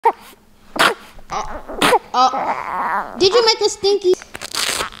Did you make a stinky?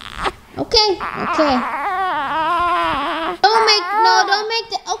 Okay. Don't make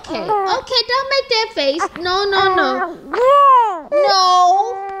that. Okay, don't make that face. No.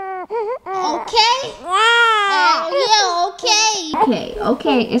 Okay.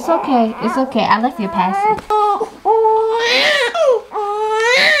 Okay. It's okay. I left your passive.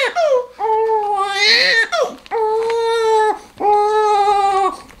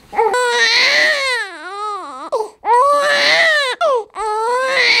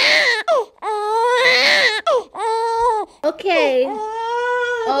 Okay.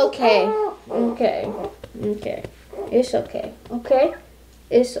 It's okay. Okay?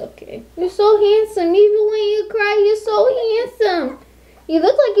 It's okay. You're so handsome. Even when you cry, you're so handsome. You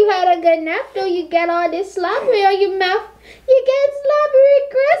look like you had a good nap though. You got all this slobbery on your mouth. You got slobbery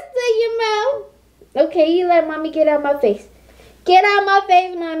crust in your mouth. Okay, you let mommy get out my face. Get out my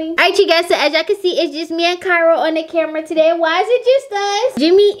face, mommy. Alright, you guys, so as y'all can see, it's just me and Cairo on the camera today. Why is it just us?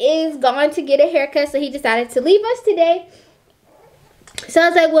 Jimmie is going to get a haircut, so he decided to leave us today. So I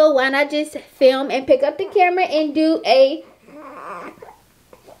was like, well, why not just film and pick up the camera and do a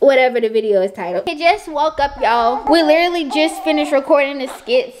whatever the video is titled. I just woke up, y'all. We literally just finished recording the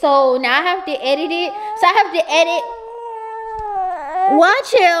skit, so now I have to edit it. So I have to edit.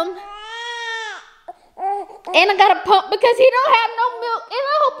 Watch him. And I gotta pump because he don't have no milk. And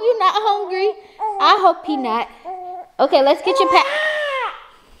I hope you're not hungry. I hope he not. Okay, let's get your pack.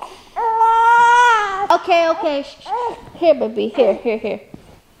 Okay. Here, baby.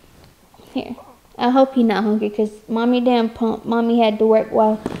 Here. I hope he not hungry because mommy damn pump. Mommy had to work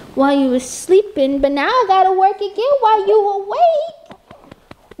while you was sleeping. But now I gotta work again while you awake.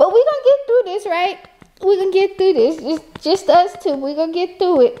 But we gonna get through this, right? We gonna get through this. Just us two. We gonna get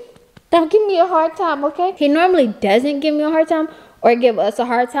through it. Don't give me a hard time, okay? He normally doesn't give me a hard time or give us a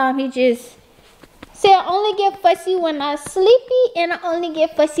hard time. He just say I only get fussy when I'm sleepy and I only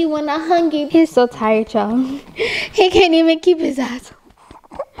get fussy when I'm hungry. He's so tired, y'all. He can't even keep his eyes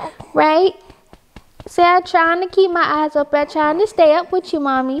open. Right? Say I'm trying to keep my eyes open. I'm trying to stay up with you,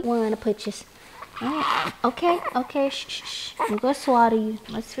 mommy. Want to put your... Okay. Shh. I'm going to swaddle you.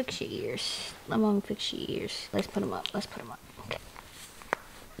 Let's fix your ears. Let mommy fix your ears. Let's put them up. Okay.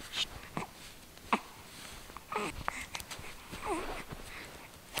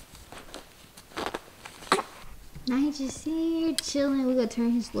 Now he's just here chilling. We're gonna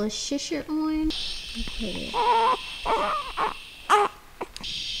turn his little shisher on. Okay.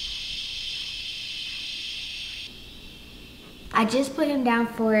 I just put him down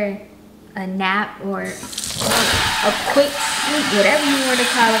for a nap or a quick sleep, whatever you want to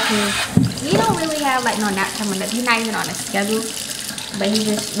call it, because we don't really have like no nap time or nothing. He's not even on a schedule, but he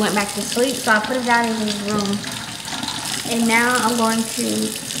just went back to sleep. So I put him down in his room. And now I'm going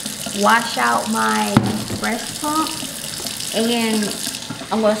to wash out my breast pump and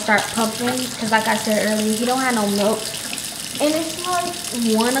I'm going to start pumping because like I said earlier, he don't have no milk. And it's like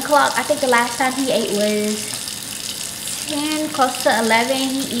 1 o'clock. I think the last time he ate was 10, close to 11.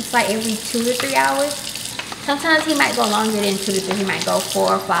 He eats like every 2 to 3 hours. Sometimes he might go longer than 2 to 3. He might go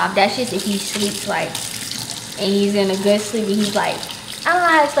 4 or 5. That's just if he sleeps like, and he's in a good sleep and he's like, I don't know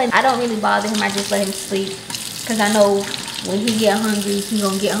how to explain. I don't really bother him. I just let him sleep because I know when he get hungry, he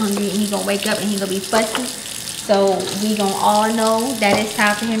gonna get hungry and he gonna wake up and he gonna be fussy. So we gonna all know that it's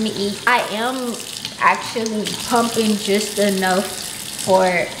time for him to eat. I am actually pumping just enough for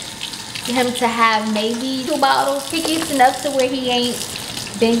him to have maybe 2 bottles. He gets enough to where he ain't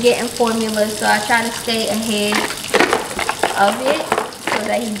been getting formula. So I try to stay ahead of it so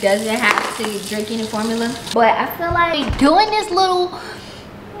that he doesn't have to drink any formula. But I feel like doing this little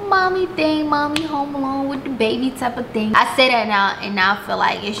mommy thing, mommy home alone with the baby type of thing. I say that now and now I feel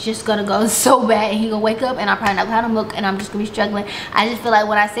like it's just gonna go so bad and he gonna wake up and I'm probably not gonna have no milk and I'm just gonna be struggling. I just feel like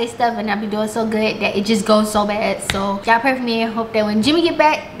when I say stuff and I be doing so good that it just goes so bad. So y'all pray for me and hope that when Jimmie get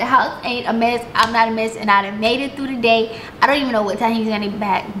back, the house ain't a mess, I'm not a mess, and I done made it through the day. I don't even know what time he's gonna be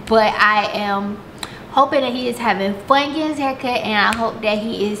back, but I am hoping that he is having fun getting his haircut, and I hope that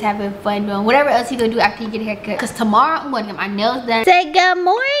he is having fun doing whatever else he gonna do after he get a haircut. Because tomorrow I'm gonna get my nails done. Say good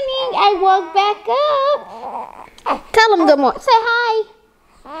morning. I woke back up. Tell him good morning. Say hi.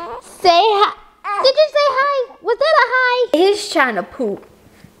 Say hi. Did you say hi? Was that a hi? He's trying to poop.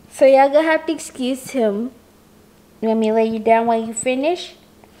 So y'all gonna have to excuse him. You want me to lay you down while you finish?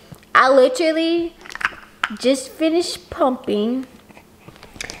 I literally just finished pumping.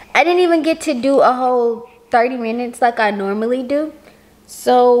 I didn't even get to do a whole 30 minutes like I normally do.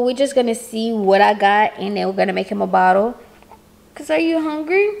 So we're just gonna see what I got and then we're gonna make him a bottle. Cause are you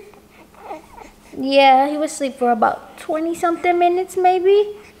hungry? Yeah, he was asleep for about 20 something minutes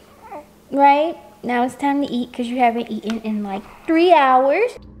maybe. right? Now it's time to eat because you haven't eaten in like 3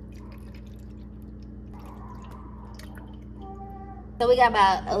 hours. So we got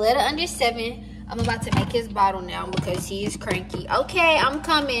about a little under 7. I'm about to make his bottle now because he is cranky. Okay, I'm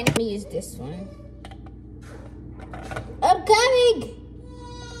coming. Let me use this one. I'm coming.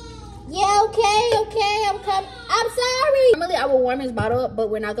 Yeah, okay, I'm coming. I'm sorry. Normally I will warm his bottle up, but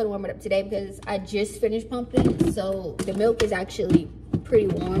we're not gonna warm it up today because I just finished pumping. So the milk is actually pretty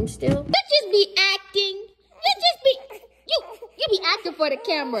warm still. You just be acting. You be acting for the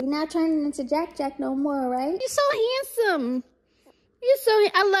camera. You're not turning into Jack no more, right? You're so handsome.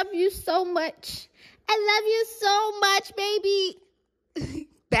 I love you so much. I love you so much, baby.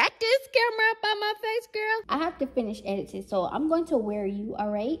 Back this camera up on my face, girl. I have to finish editing, so I'm going to wear you, all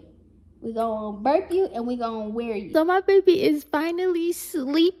right? We're going to burp you and we're going to wear you. So my baby is finally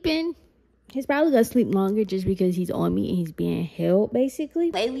sleeping. He's probably going to sleep longer just because he's on me and he's being held,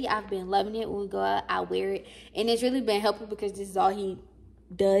 basically. Lately, I've been loving it. When we go out, I wear it. And it's really been helpful because this is all he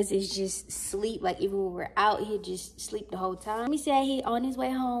does is just sleep. Like, even when we're out, he'll just sleep the whole time. Let me say he on his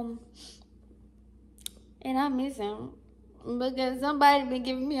way home. And I miss him. Because somebody been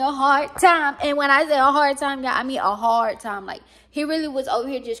giving me a hard time. And when I say a hard time, y'all, I mean a hard time. Like, he really was over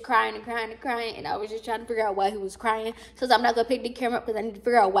here just crying and crying and crying. And I was just trying to figure out why he was crying. So I'm not going to pick the camera up because I need to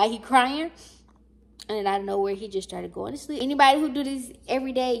figure out why he crying. And then out of nowhere, he just started going to sleep. Anybody who do this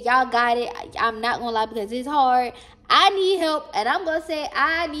every day, y'all got it. I'm not going to lie because it's hard. I need help. And I'm going to say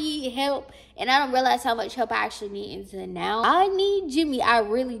I need help. And I don't realize how much help I actually need until now. I need Jimmie. I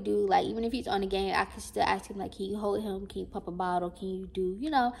really do. Like, even if he's on the game, I can still ask him, like, can you hold him? Can you pop a bottle? Can you do,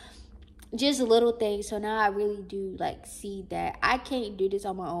 you know, just little things. So now I really do, like, see that I can't do this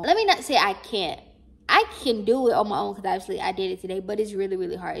on my own. Let me not say I can't. I can do it on my own because obviously I did it today, but it's really,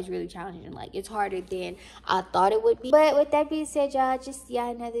 really hard. It's really challenging. Like, it's harder than I thought it would be. But with that being said, y'all, just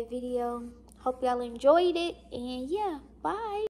another video. Hope y'all enjoyed it. And yeah, bye.